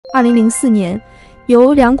2004年，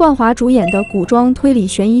由梁冠华主演的古装推理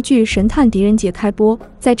悬疑剧《神探狄仁杰》开播。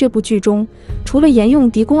在这部剧中，除了沿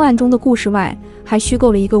用狄公案中的故事外，还虚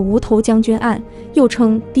构了一个无头将军案，又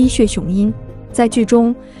称滴血雄鹰。在剧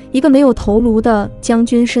中，一个没有头颅的将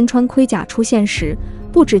军身穿盔甲出现时，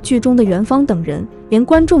不止剧中的元芳等人，连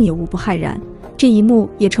观众也无不骇然。这一幕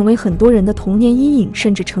也成为很多人的童年阴影，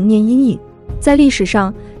甚至成年阴影。在历史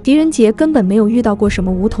上，狄仁杰根本没有遇到过什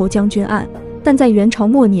么无头将军案，但在元朝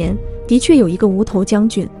末年，的确有一个无头将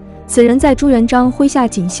军。此人在朱元璋麾下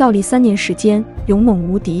仅效力3年时间，勇猛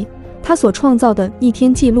无敌。他所创造的逆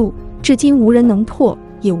天纪录，至今无人能破，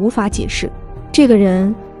也无法解释。这个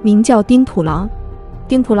人名叫丁土郎。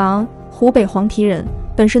丁土郎，湖北黄陂人，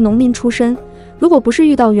本是农民出身。如果不是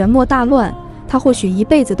遇到元末大乱，他或许一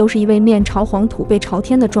辈子都是一位面朝黄土背朝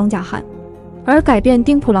天的庄稼汉。而改变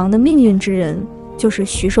丁土郎的命运之人，就是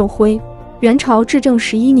徐寿辉。元朝至正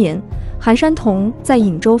11年，韩山童在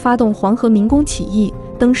颍州发动黄河民工起义，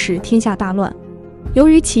登时天下大乱。由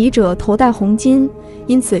于起义者头戴红巾，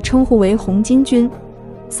因此称呼为红巾军。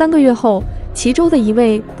3个月后，齐州的一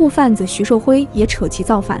位布贩子徐寿辉也扯旗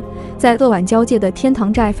造反，在鄂皖交界的天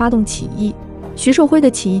堂寨发动起义。徐寿辉的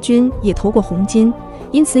起义军也头过红巾，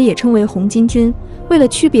因此也称为红巾军。为了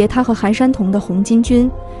区别他和韩山童的红巾军，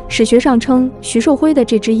史学上称徐寿辉的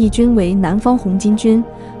这支义军为南方红巾军，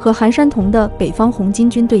和韩山童的北方红巾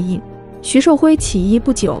军对应。徐寿辉起义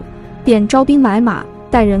不久，便招兵买马，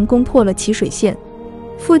带人攻破了淇水县。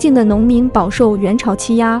附近的农民饱受元朝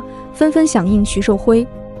欺压，纷纷响应徐寿辉。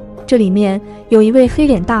这里面有一位黑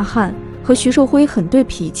脸大汉，和徐寿辉很对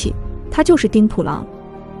脾气，他就是丁土郎。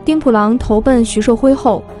丁土郎投奔徐寿辉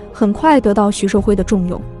后，很快得到徐寿辉的重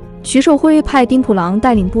用。徐寿辉派丁土郎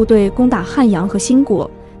带领部队攻打汉阳和兴国，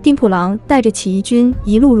丁土郎带着起义军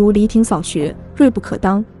一路如犁庭扫雪，锐不可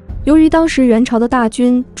当。由于当时元朝的大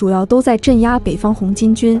军主要都在镇压北方红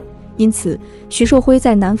巾军，因此徐寿辉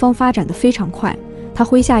在南方发展得非常快。他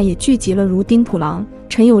麾下也聚集了如丁土郎、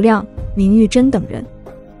陈友谅、明玉珍等人。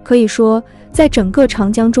可以说，在整个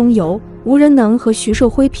长江中游，无人能和徐寿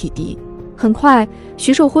辉匹敌。很快，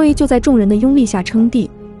徐寿辉就在众人的拥立下称帝，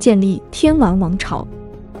建立天完王朝。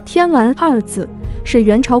天完2字是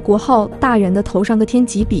元朝国号大元的头上的天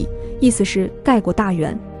几笔，意思是盖过大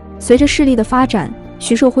元。随着势力的发展，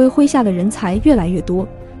徐寿辉麾下的人才越来越多，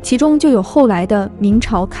其中就有后来的明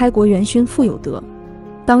朝开国元勋傅友德。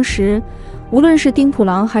当时无论是丁土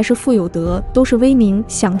郎还是傅友德，都是威名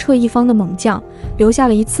响彻一方的猛将，留下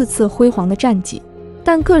了一次次辉煌的战绩。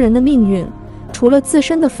但个人的命运，除了自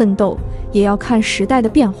身的奋斗，也要看时代的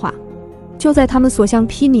变化。就在他们所向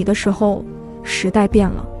披靡的时候，时代变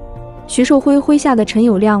了。徐寿辉麾下的陈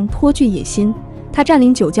友谅颇具野心，他占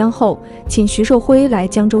领九江后，请徐寿辉来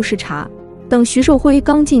江州视察。等徐寿辉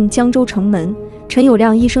刚进江州城门，陈友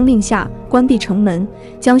谅一声令下，关闭城门，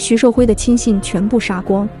将徐寿辉的亲信全部杀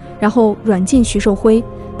光，然后软禁徐寿辉。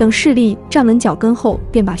等势力站稳脚跟后，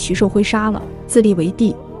便把徐寿辉杀了，自立为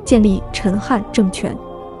帝，建立陈汉政权。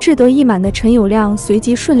志得意满的陈友谅随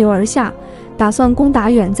即顺流而下，打算攻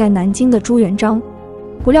打远在南京的朱元璋。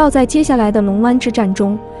不料在接下来的龙湾之战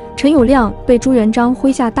中，陈友谅被朱元璋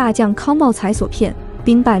麾下大将康茂才所骗，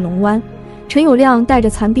兵败龙湾。陈友谅带着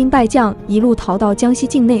残兵败将一路逃到江西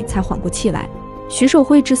境内，才缓过气来。徐寿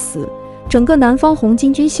辉之死，整个南方红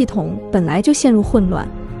巾军系统本来就陷入混乱，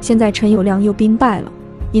现在陈友谅又兵败了，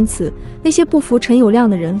因此那些不服陈友谅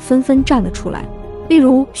的人纷纷站了出来。例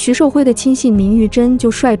如徐寿辉的亲信明玉珍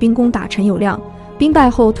就率兵攻打陈友谅，兵败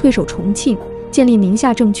后退守重庆，建立宁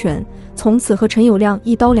夏政权，从此和陈友谅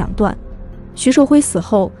一刀两断。徐寿辉死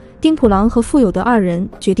后，丁土郎和傅友德2人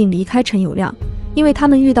决定离开陈友谅，因为他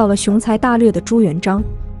们遇到了雄才大略的朱元璋。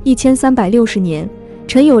1360年，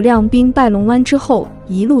陈友谅兵败龙湾之后，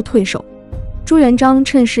一路退守。朱元璋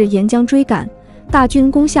趁势沿江追赶，大军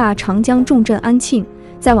攻下长江重镇安庆，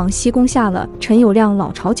再往西攻下了陈友谅老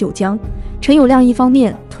巢九江。陈友谅一方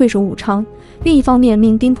面退守武昌，另一方面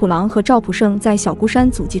命丁土郎和赵普胜在小孤山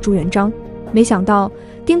阻击朱元璋。没想到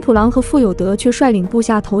丁土郎和傅友德却率领部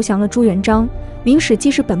下投降了朱元璋。明史记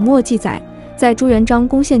事本末记载，在朱元璋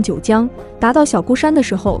攻陷九江，达到小孤山的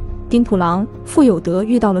时候，丁土郎、傅友德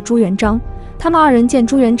遇到了朱元璋。他们2人见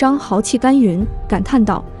朱元璋豪气干云，感叹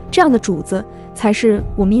道：“这样的主子才是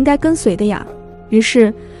我们应该跟随的呀！”于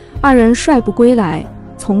是2人率部归来，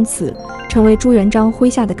从此成为朱元璋麾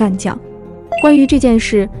下的干将。关于这件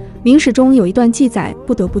事，明史中有一段记载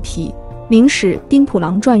不得不提。明史丁土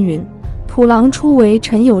郎传云：“土郎初为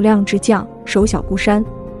陈友谅之将，守小孤山，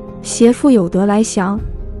携傅友德来降。”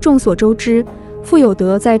众所周知，傅友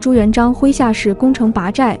德在朱元璋麾下是攻城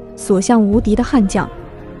拔寨、所向无敌的悍将。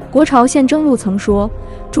国朝宪征录曾说，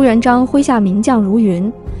朱元璋麾下名将如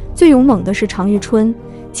云，最勇猛的是常遇春，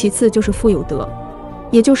其次就是傅友德。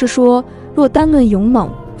也就是说，若单论勇猛，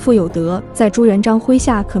傅友德在朱元璋麾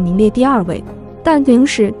下可名列第2位。但《明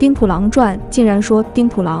史丁普郎传》竟然说丁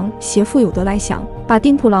普郎携傅友德来降，把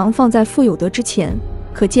丁普郎放在傅友德之前，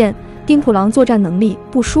可见丁普郎作战能力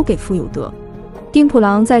不输给傅友德。丁普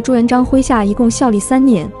郎在朱元璋麾下一共效力3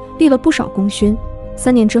年，立了不少功勋。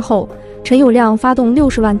3年之后，陈友谅发动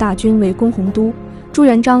60万大军围攻洪都，朱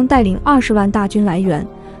元璋带领20万大军来援，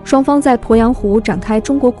双方在鄱阳湖展开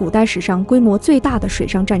中国古代史上规模最大的水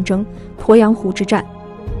上战争——鄱阳湖之战。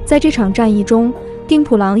在这场战役中，丁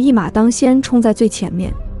普郎一马当先，冲在最前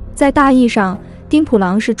面。在大义上，丁普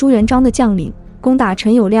郎是朱元璋的将领，攻打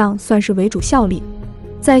陈友谅算是为主效力。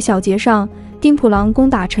在小节上，丁普郎攻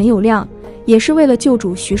打陈友谅，也是为了救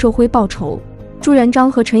主徐寿辉报仇。朱元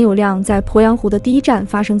璋和陈友谅在鄱阳湖的第一战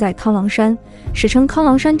发生在康郎山，史称康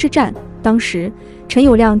郎山之战。当时陈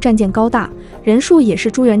友谅战舰高大，人数也是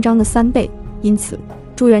朱元璋的3倍，因此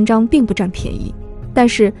朱元璋并不占便宜。但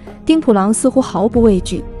是丁普郎似乎毫不畏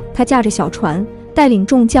惧，他驾着小船，带领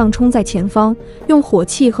众将冲在前方，用火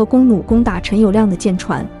器和弓弩攻打陈友谅的舰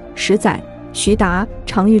船。石载、徐达、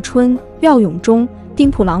常遇春、廖永忠、丁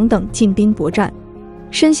普郎等进兵搏战，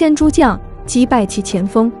身先诸将，击败其前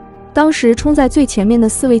锋。当时冲在最前面的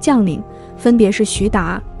4位将领分别是徐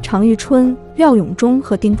达、常遇春、廖永忠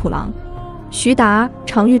和丁普郎。徐达、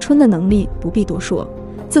常遇春的能力不必多说，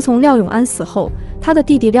自从廖永安死后，他的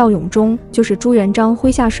弟弟廖永忠就是朱元璋麾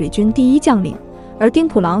下水军第1将领，而丁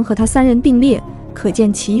普郎和他3人并列，可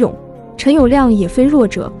见其勇。陈友谅也非弱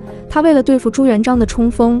者，他为了对付朱元璋的冲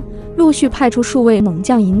锋，陆续派出数位猛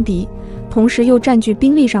将迎敌，同时又占据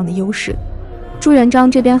兵力上的优势。朱元璋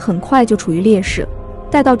这边很快就处于劣势。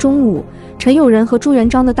待到中午，陈友仁和朱元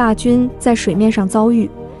璋的大军在水面上遭遇。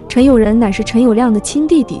陈友仁乃是陈友谅的亲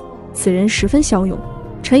弟弟，此人十分骁勇。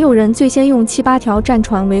陈友仁最先用7、8条战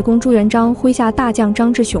船围攻朱元璋麾下大将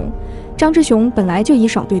张之雄。张之雄本来就以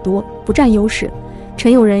少对多，不占优势，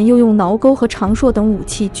陈友仁又用挠钩和长槊等武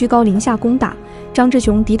器居高临下攻打，张之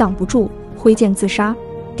雄抵挡不住，挥剑自杀。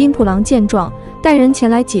丁普郎见状，带人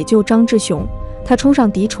前来解救张之雄，他冲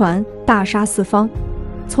上敌船，大杀4方。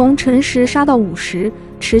从辰时杀到午时，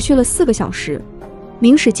持续了4个小时。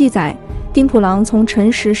明史记载，丁普郎从辰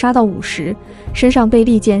时杀到午时，身上被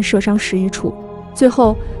利箭射伤10余处，最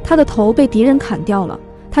后他的头被敌人砍掉了，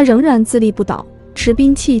他仍然自立不倒，持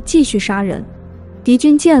兵器继续杀人。敌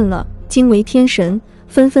军见了，惊为天神，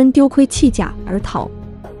纷纷丢盔弃甲而逃。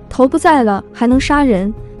头不在了还能杀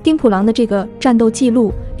人，丁普郎的这个战斗记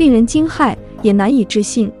录令人惊骇，也难以置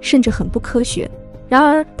信，甚至很不科学。然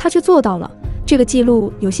而他却做到了。这个记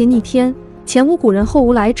录有些逆天，前无古人后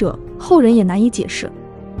无来者，后人也难以解释。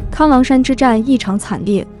康郎山之战异常惨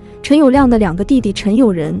烈，陈友谅的2个弟弟陈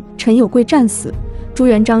友仁、陈友贵战死，朱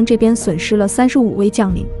元璋这边损失了35位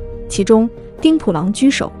将领，其中丁普郎居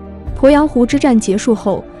首。鄱阳湖之战结束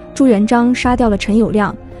后，朱元璋杀掉了陈友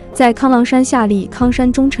谅，在康郎山下立康山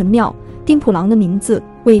忠臣庙，丁普郎的名字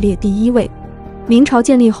位列第1位。明朝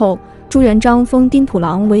建立后，朱元璋封丁普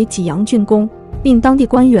郎为济阳郡公，令当地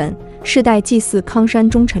官员世代祭祀康山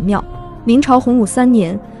忠臣庙。明朝洪武3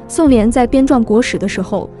年，宋濂在编撰国史的时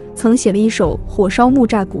候，曾写了一首火烧木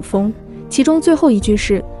寨古风，其中最后一句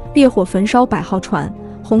是烈火焚烧100号船，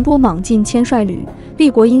洪波莽尽千帅旅，立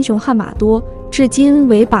国英雄汗马多，至今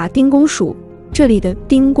唯把丁公属。这里的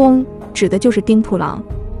丁公指的就是丁普郎。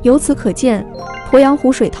由此可见，鄱阳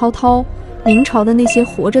湖水滔滔，明朝的那些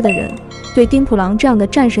活着的人对丁普郎这样的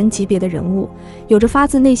战神级别的人物有着发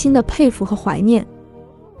自内心的佩服和怀念。